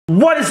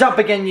What is up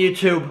again,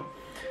 YouTube?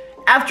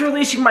 After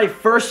releasing my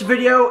first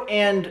video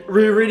and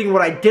rereading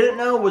what I didn't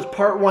know was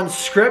part 1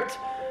 script,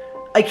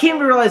 I came to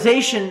the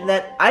realization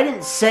that I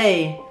didn't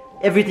say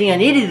everything I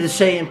needed to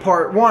say in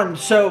part 1.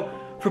 So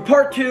for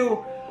part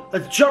 2,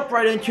 let's jump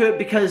right into it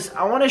because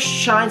I want to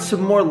shine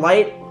some more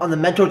light on the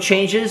mental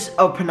changes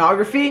of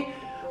pornography.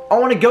 I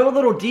want to go a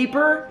little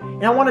deeper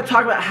and I want to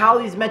talk about how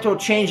these mental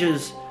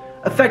changes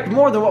affect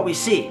more than what we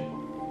see.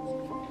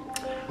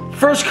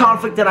 First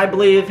conflict that I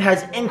believe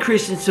has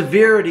increased in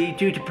severity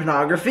due to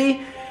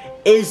pornography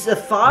is the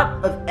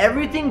thought of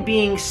everything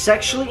being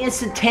sexually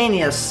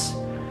instantaneous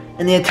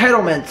and the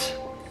entitlement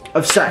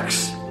of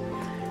sex.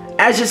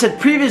 As I said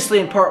previously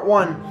in part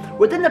 1,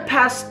 within the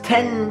past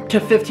 10 to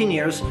 15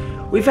 years,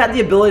 we've had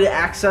the ability to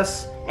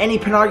access any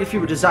pornography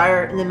we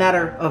desire in a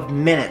matter of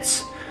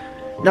minutes.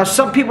 Now,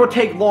 some people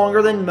take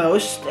longer than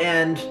most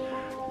and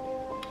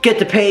get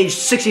to page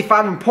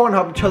 65 in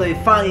Pornhub until they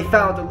finally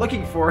found what they're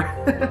looking for.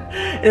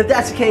 And if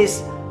that's the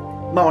case,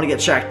 might want to get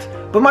checked.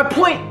 But my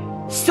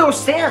point still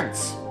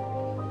stands.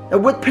 That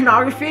with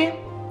pornography,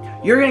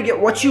 you're going to get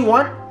what you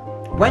want,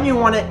 when you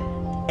want it,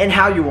 and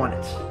how you want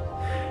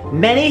it.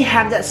 Many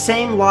have that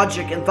same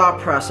logic and thought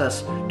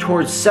process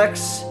towards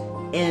sex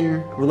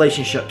in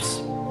relationships.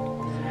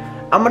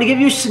 I'm going to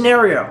give you a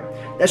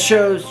scenario that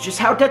shows just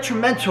how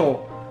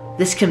detrimental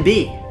this can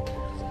be.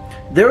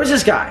 There was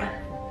this guy.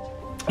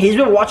 He's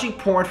been watching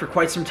porn for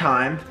quite some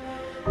time,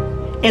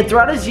 and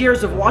throughout his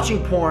years of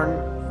watching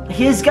porn,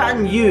 he has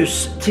gotten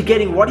used to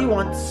getting what he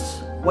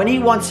wants, when he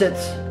wants it,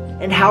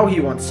 and how he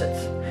wants it,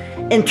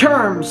 in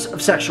terms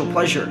of sexual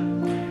pleasure.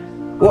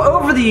 Well,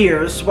 over the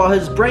years, while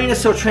his brain is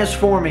still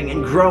transforming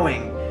and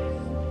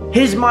growing,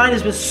 his mind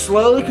has been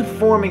slowly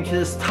conforming to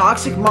this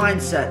toxic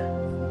mindset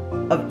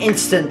of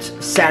instant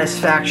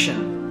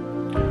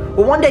satisfaction.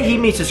 Well, one day he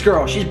meets this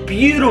girl. She's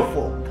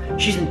beautiful,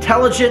 she's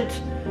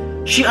intelligent,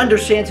 she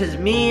understands his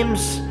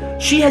memes.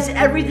 She has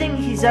everything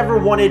he's ever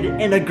wanted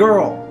in a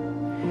girl.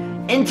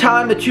 In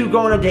time, the two go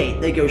on a date.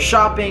 They go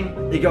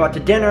shopping, they go out to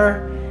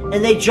dinner,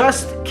 and they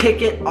just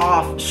kick it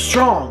off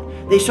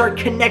strong. They start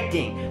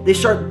connecting. They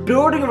start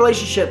building a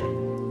relationship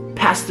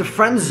past the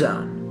friend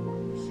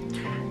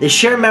zone. They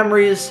share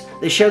memories,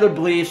 they share their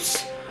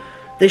beliefs,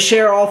 they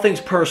share all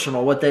things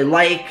personal. What they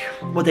like,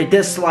 what they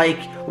dislike,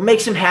 what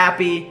makes them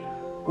happy,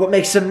 what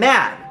makes them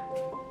mad.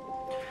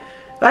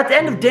 At the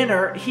end of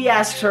dinner, he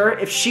asks her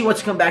if she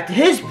wants to come back to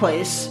his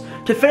place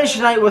to finish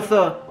the night with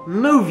a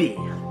movie.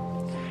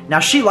 Now,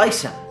 she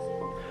likes him,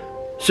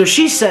 so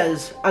she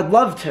says, "I'd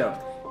love to."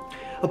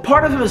 A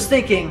part of him is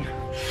thinking,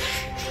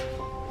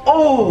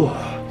 oh,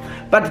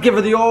 about to give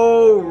her the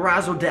old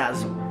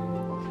razzle-dazzle.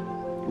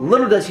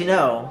 Little does he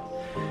know,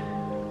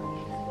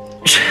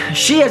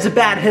 she has a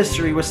bad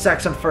history with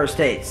sex on first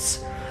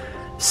dates.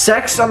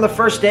 Sex on the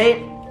first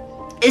date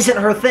isn't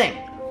her thing.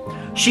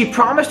 She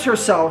promised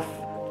herself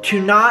to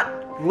not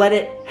let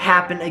it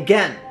happen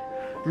again.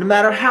 No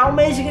matter how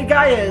amazing a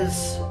guy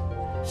is,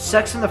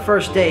 sex on the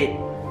first date,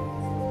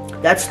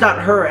 that's not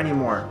her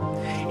anymore.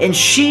 And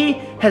she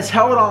has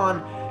held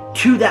on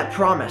to that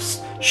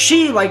promise.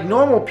 She, like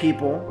normal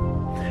people,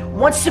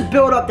 wants to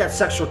build up that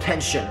sexual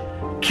tension.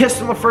 Kiss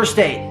on the first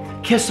date,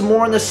 kiss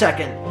more on the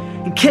second,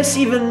 and kiss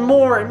even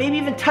more, and maybe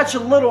even touch a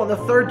little on the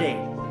third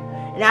date.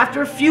 And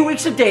after a few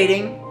weeks of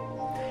dating,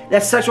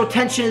 that sexual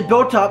tension is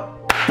built up,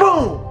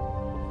 boom!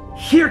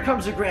 Here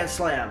comes a grand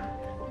slam.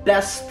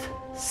 Best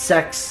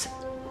sex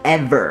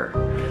ever.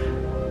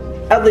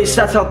 At least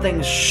that's how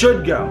things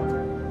should go.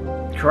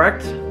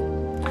 Correct?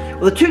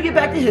 Well, the two get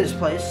back to his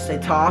place. They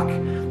talk.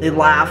 They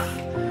laugh.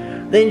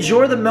 They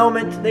enjoy the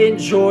moment. They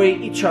enjoy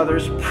each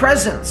other's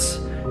presence.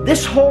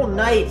 This whole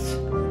night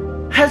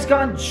has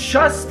gone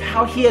just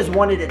how he has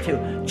wanted it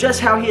to.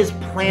 Just how he has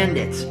planned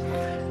it.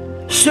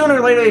 Sooner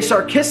or later they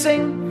start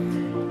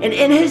kissing. And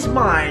in his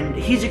mind,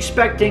 he's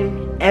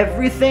expecting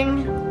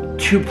everything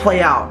to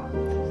play out.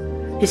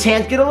 His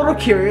hands get a little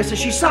curious as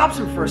she stops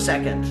him for a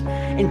second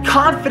and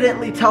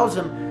confidently tells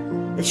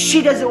him that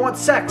she doesn't want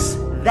sex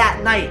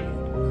that night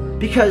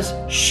because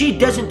she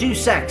doesn't do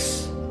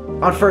sex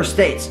on first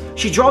dates.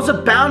 She draws a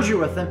boundary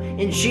with him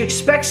and she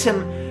expects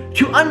him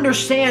to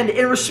understand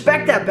and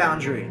respect that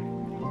boundary.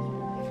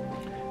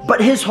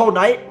 But his whole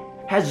night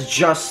has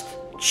just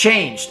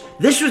changed.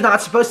 This was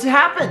not supposed to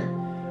happen.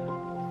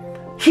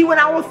 He went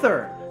out with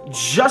her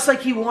just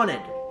like he wanted.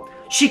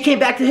 She came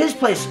back to his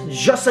place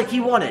just like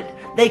he wanted.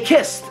 They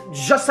kissed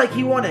just like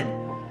he wanted.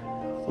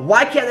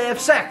 Why can't they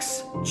have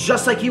sex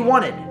just like he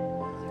wanted?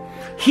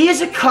 He is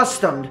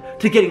accustomed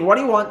to getting what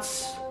he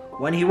wants,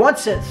 when he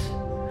wants it.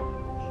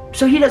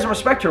 So he doesn't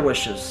respect her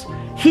wishes.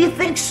 He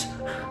thinks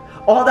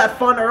all that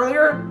fun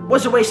earlier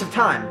was a waste of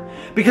time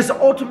because the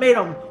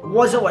ultimatum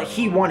wasn't what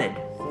he wanted.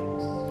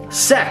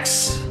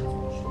 Sex.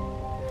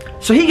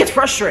 So he gets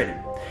frustrated.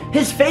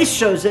 His face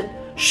shows it.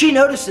 She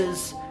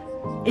notices.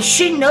 And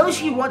she knows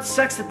he wants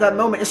sex at that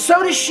moment, and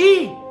so does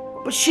she.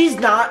 But she's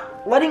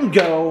not letting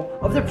go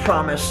of the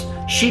promise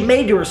she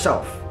made to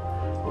herself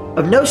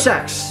of no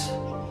sex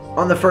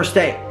on the first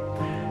date.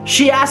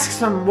 She asks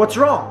him what's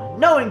wrong,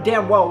 knowing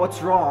damn well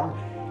what's wrong,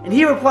 And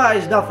he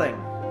replies, nothing.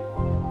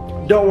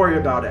 Don't worry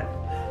about it.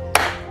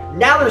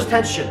 Now there's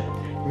tension.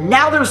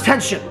 Now there's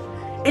tension.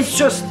 It's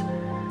just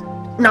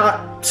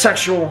not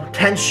sexual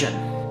tension.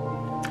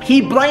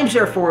 He blames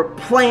her for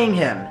playing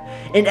him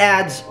and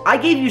adds, I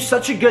gave you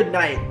such a good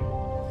night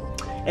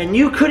and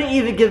you couldn't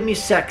even give me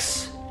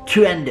sex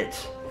to end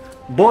it.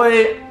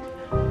 Boy,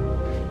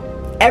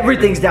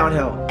 everything's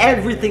downhill.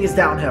 Everything is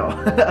downhill.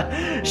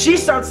 She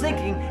starts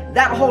thinking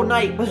that whole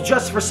night was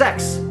just for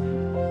sex.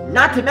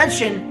 Not to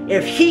mention,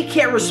 if he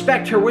can't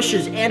respect her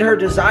wishes and her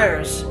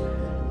desires,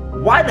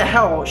 why the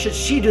hell should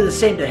she do the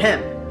same to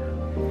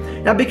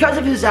him? Now, because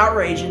of his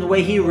outrage and the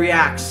way he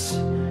reacts,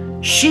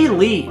 she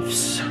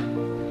leaves.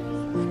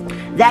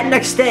 That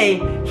next day,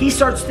 he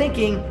starts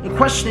thinking and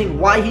questioning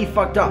why he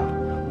fucked up.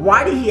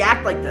 Why did he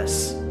act like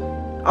this?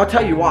 I'll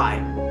tell you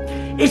why.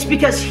 It's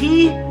because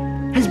he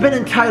has been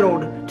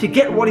entitled to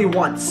get what he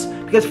wants.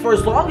 Because for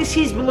as long as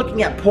he's been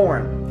looking at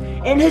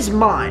porn, in his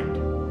mind,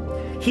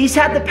 he's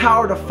had the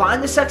power to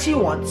find the sex he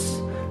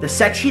wants, the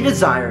sex he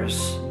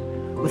desires,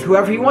 with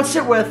whoever he wants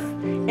it with,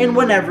 and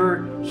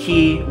whenever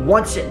he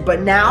wants it.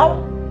 But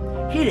now,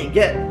 he didn't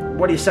get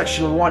what he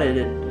sexually wanted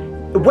it,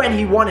 when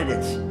he wanted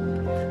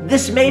it.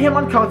 This made him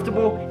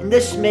uncomfortable, and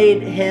this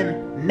made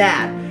him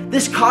mad.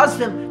 This caused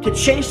him to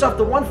chase off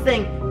the one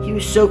thing he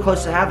was so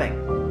close to having.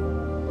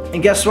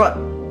 And guess what?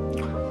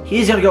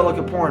 He's gonna go look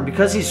at porn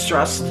because he's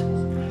stressed,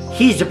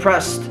 he's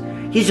depressed,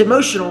 he's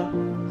emotional,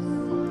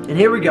 and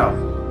here we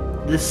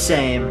go. The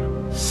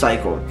same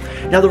cycle.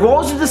 Now, the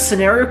roles of this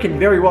scenario can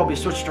very well be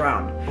switched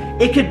around.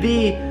 It could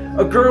be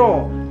a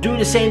girl doing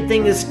the same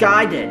thing this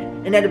guy did,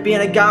 and end up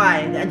being a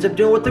guy that ends up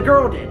doing what the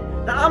girl did.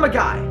 Now, I'm a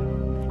guy.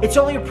 It's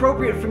only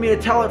appropriate for me to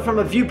tell it from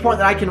a viewpoint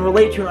that I can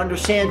relate to and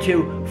understand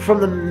to from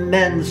the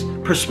men's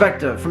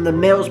perspective, from the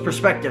male's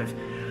perspective.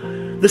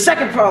 The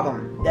second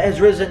problem that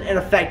has risen in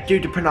effect due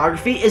to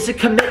pornography is a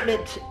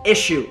commitment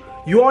issue.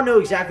 You all know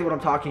exactly what I'm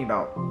talking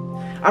about.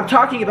 I'm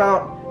talking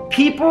about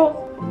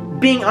people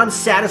being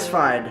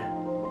unsatisfied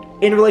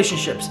in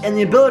relationships and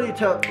the ability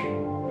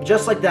to,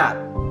 just like that,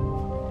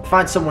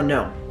 find someone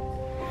new.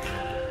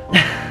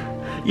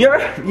 You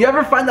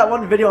ever find that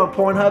one video on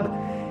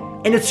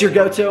Pornhub and it's your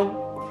go-to?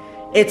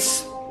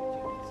 It's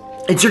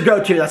your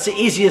go-to. That's the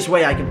easiest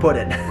way I can put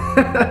it.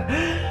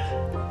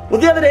 Well,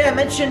 the other day I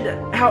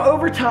mentioned how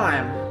over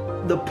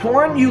time, the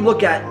porn you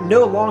look at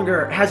no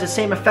longer has the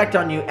same effect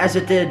on you as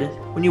it did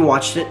when you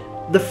watched it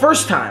the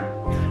first time.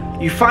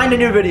 You find a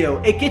new video,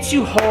 it gets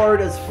you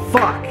hard as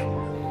fuck.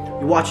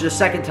 You watch it a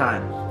second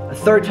time, a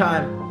third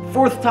time,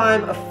 fourth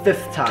time, a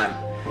fifth time.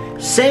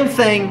 Same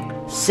thing,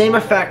 same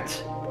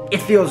effect,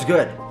 it feels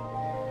good.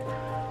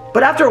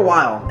 But after a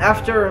while,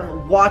 after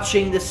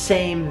watching the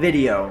same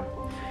video,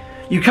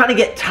 you kind of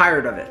get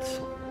tired of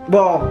it.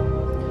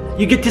 Well,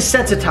 you get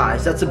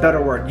desensitized, that's a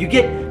better word. You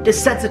get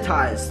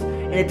desensitized,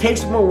 and it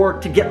takes more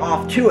work to get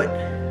off to it.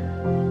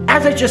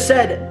 As I just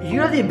said, you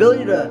have the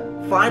ability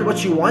to find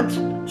what you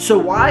want, so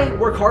why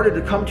work harder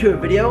to come to a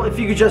video if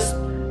you could just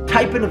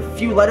type in a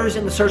few letters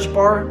in the search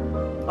bar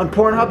on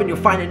Pornhub and you'll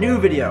find a new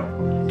video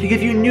to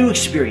give you a new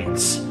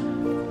experience.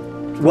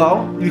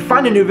 Well, you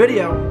find a new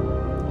video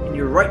and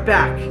you're right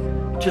back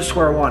to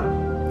square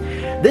one.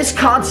 This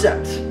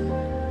concept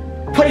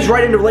plays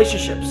right into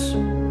relationships.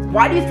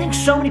 Why do you think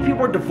so many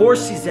people are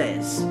divorced these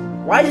days?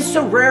 Why is it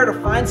so rare to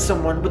find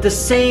someone with the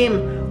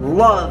same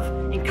love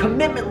and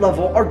commitment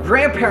level our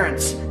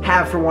grandparents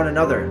have for one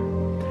another?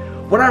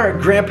 When our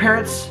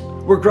grandparents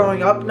were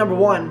growing up, number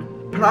one,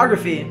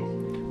 pornography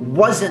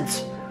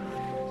wasn't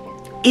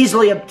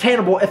easily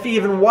obtainable, if it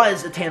even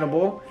was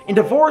attainable, and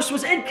divorce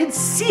was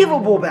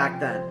inconceivable back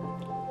then.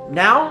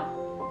 Now,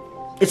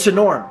 it's a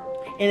norm,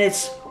 and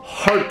it's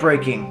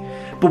heartbreaking.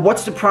 But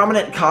what's the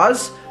prominent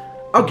cause?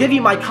 I'll give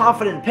you my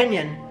confident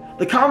opinion.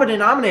 The common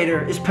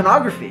denominator is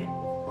pornography.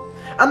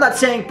 I'm not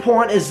saying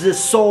porn is the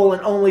sole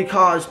and only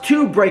cause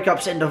to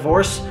breakups and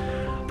divorce,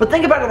 but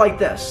think about it like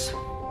this.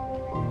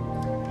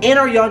 In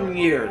our young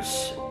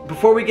years,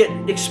 before we get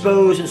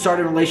exposed and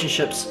started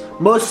relationships,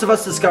 most of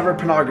us discover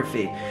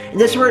pornography. And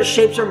this is where it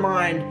shapes our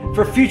mind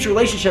for future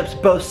relationships,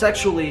 both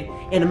sexually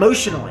and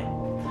emotionally.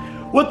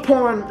 With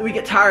porn, we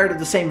get tired of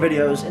the same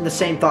videos and the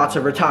same thoughts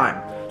over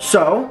time.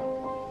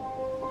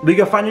 So, we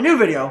go find a new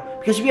video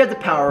because we have the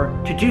power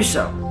to do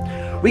so.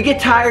 We get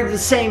tired of the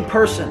same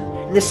person,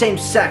 and the same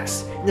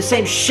sex, and the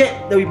same shit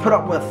that we put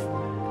up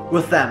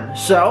with them.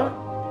 So,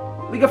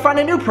 we go find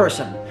a new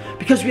person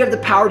because we have the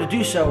power to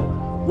do so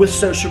with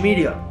social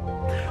media.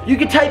 You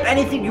can type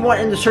anything you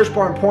want in the search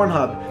bar on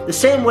Pornhub, the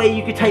same way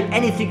you can type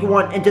anything you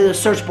want into the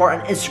search bar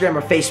on Instagram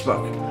or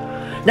Facebook.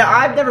 Now,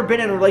 I've never been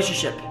in a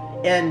relationship,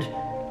 and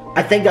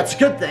I think that's a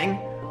good thing,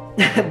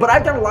 but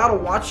I've done a lot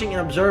of watching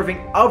and observing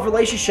of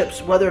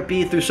relationships, whether it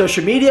be through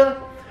social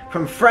media,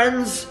 from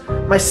friends,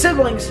 my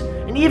siblings,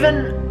 and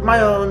even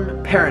my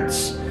own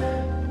parents.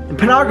 And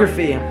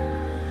pornography,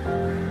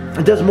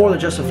 it does more than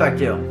just affect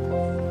you.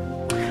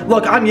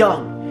 Look, I'm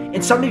young.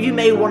 And some of you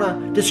may want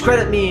to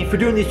discredit me for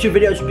doing these two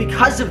videos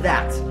because of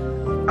that.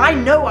 I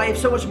know I have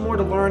so much more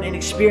to learn and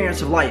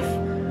experience of life.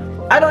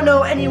 I don't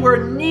know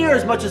anywhere near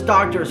as much as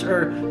doctors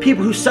or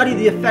people who study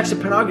the effects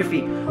of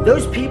pornography.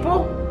 Those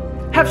people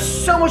have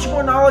so much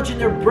more knowledge in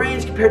their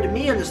brains compared to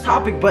me on this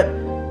topic, but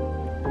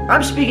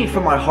I'm speaking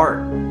from my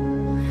heart.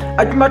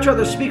 I'd much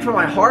rather speak from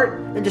my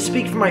heart than to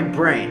speak from my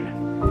brain.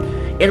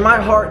 And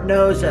my heart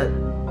knows that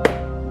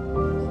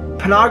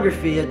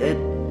pornography,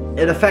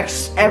 it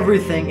affects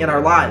everything in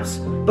our lives,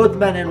 both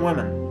men and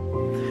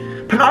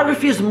women.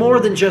 Pornography is more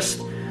than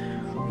just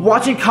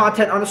watching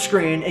content on a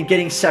screen and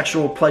getting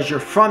sexual pleasure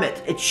from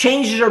it. It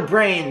changes our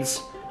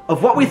brains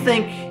of what we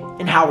think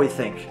and how we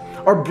think.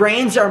 Our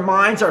brains, our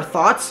minds, our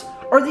thoughts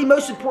are the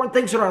most important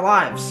things in our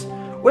lives.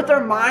 With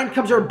our mind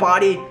comes our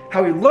body,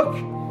 how we look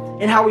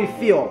and how we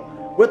feel.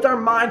 With our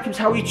mind comes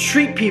how we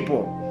treat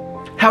people,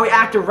 how we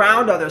act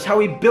around others, how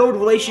we build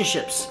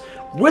relationships.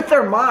 With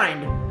our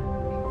mind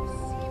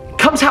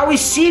comes how we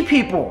see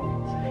people.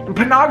 And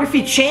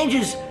pornography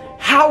changes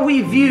how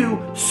we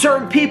view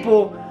certain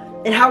people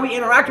and how we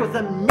interact with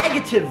them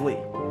negatively.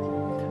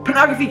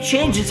 Pornography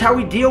changes how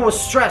we deal with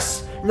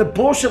stress and the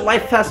bullshit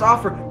life has to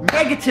offer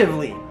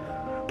negatively.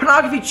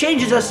 Pornography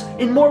changes us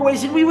in more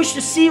ways than we wish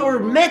to see or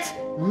admit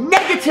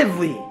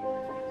negatively.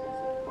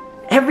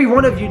 Every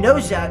one of you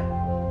knows that,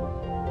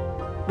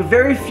 but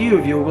very few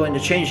of you are willing to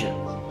change it.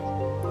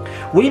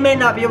 We may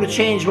not be able to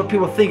change what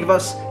people think of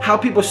us, how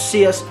people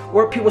see us,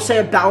 or what people say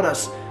about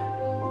us,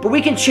 but we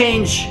can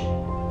change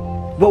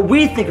what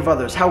we think of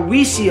others, how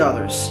we see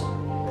others,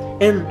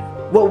 and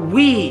what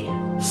we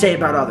say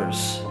about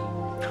others.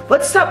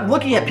 Let's stop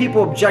looking at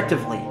people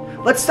objectively.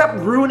 Let's stop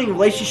ruining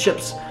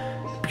relationships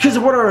because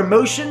of what our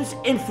emotions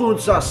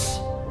influence us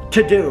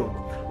to do.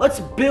 Let's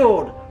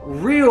build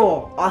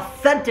real,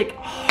 authentic,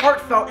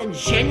 heartfelt, and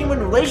genuine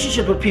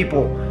relationships with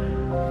people.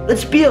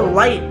 Let's be a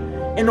light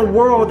in a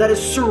world that is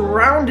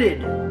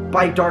surrounded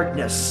by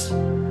darkness.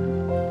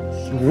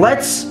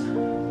 Let's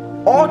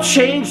all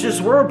change this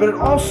world, but it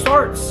all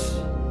starts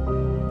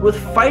with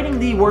fighting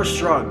the worst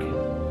drug,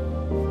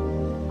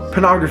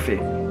 pornography.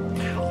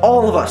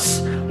 All of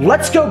us,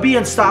 let's go be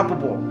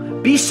unstoppable.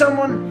 Be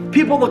someone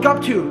people look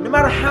up to, no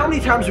matter how many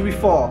times we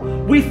fall,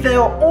 we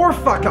fail, or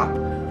fuck up.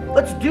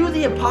 Let's do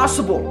the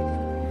impossible.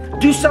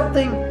 Do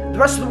something the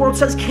rest of the world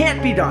says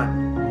can't be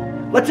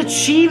done. Let's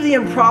achieve the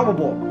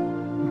improbable.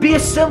 Be a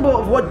symbol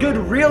of what good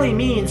really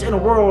means in a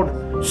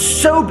world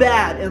so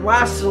bad. And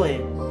lastly,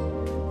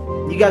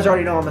 you guys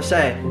already know what I'm gonna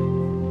say.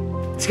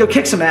 Let's go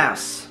kick some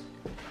ass.